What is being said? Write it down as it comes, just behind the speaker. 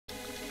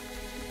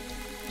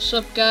What's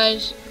up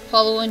guys,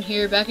 Following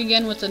here, back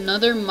again with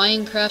another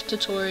Minecraft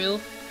tutorial.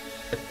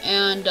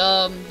 And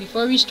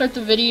before we start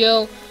the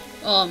video,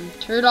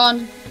 turn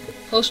on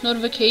post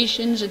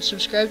notifications and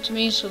subscribe to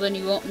me so then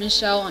you won't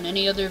miss out on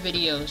any other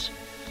videos.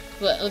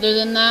 But other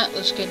than that,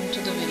 let's get into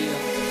the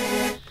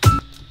video.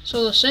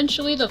 So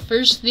essentially the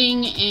first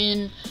thing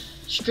in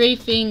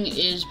strafing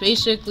is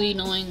basically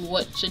knowing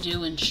what to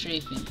do in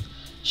strafing.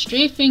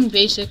 Strafing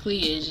basically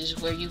is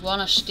where you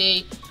want to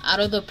stay out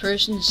of the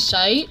person's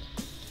sight,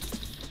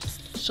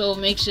 so it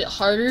makes it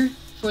harder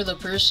for the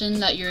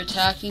person that you're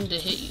attacking to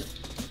hit you.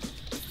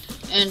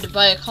 And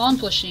by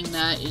accomplishing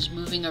that is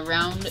moving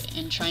around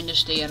and trying to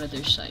stay out of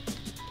their sight.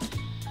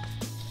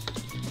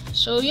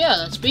 So yeah,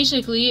 that's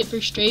basically it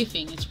for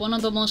strafing. It's one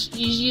of the most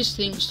easiest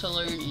things to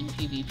learn in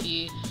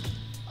PvP.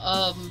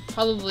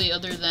 Probably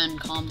other than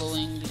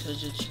comboing,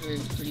 because it's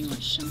pretty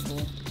much simple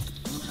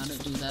on how to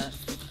do that.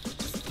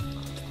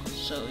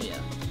 So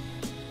yeah,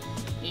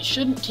 it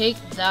shouldn't take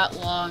that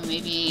long,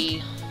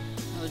 maybe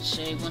I would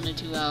say 1 to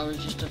 2 hours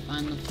just to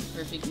find the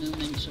perfect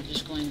movement, so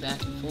just going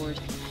back and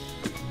forth.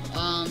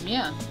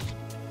 Yeah.